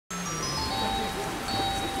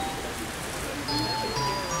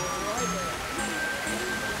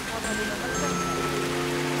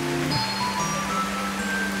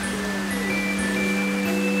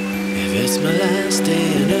last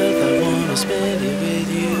day on earth, I wanna spend it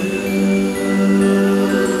with you.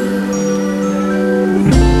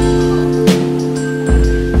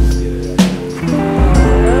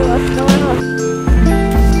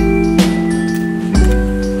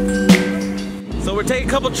 So we're taking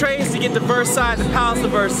a couple trains to get to Versailles, the Palace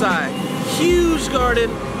of Versailles. Huge garden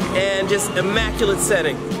and just immaculate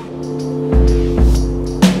setting.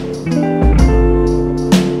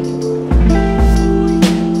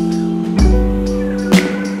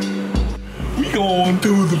 On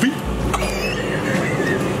to the beat.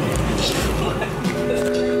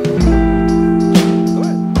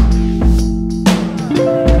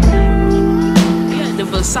 Yeah, the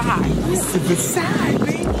Versailles. The Versailles,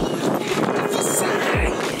 baby. The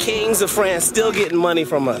Versailles. Kings of France still getting money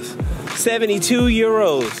from us. 72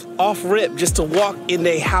 euros off rip just to walk in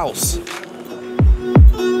their house.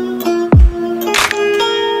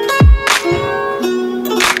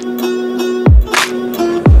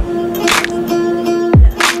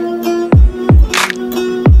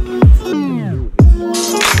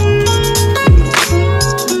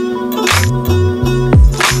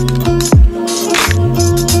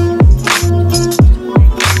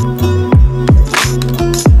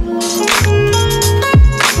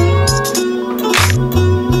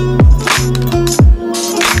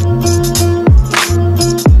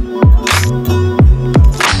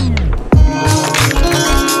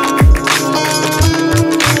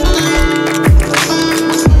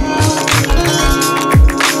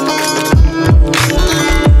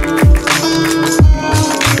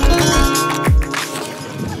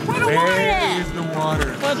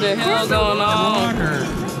 What the hell going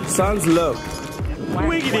on? Sun's low.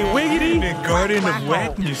 Wiggity, wiggity. The Garden of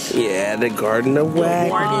Whackness. Yeah, the Garden of Whack.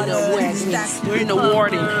 We're in the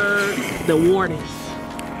warden. The warden.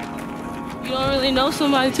 You don't really know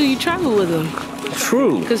somebody till you travel with them.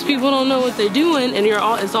 True. Because people don't know what they're doing, and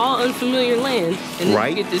it's all unfamiliar land. And then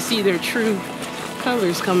Right. you get to see their true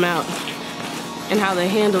colors come out and how they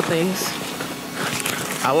handle things.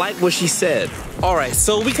 I like what she said. All right,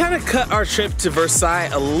 so we kind of cut our trip to Versailles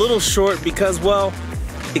a little short because, well,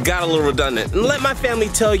 it got a little redundant. And let my family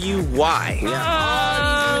tell you why.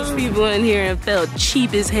 All these people in here and felt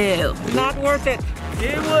cheap as hell. Not worth it.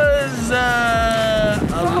 It was a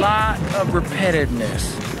lot of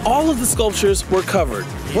repetitiveness. All of the sculptures were covered.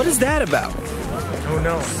 What is that about? Who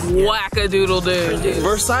knows? Whack-a-doodle-doo.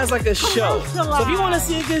 Versailles is like a show. So if you want to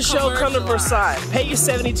see a good show, come to Versailles. Pay your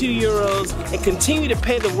 72 euros and continue to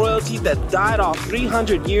pay the royalty that died off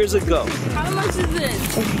 300 years ago. How much is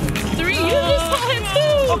this? 3? You decided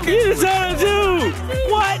 2. Okay, you decided 2.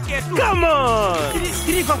 What? Come on.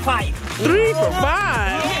 3 for 5. 3 for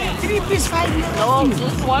 5? Yeah, 3 is 5 euros. Oh,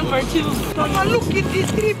 just 1 for 2. Look at this,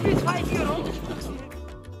 3 is 5 euros.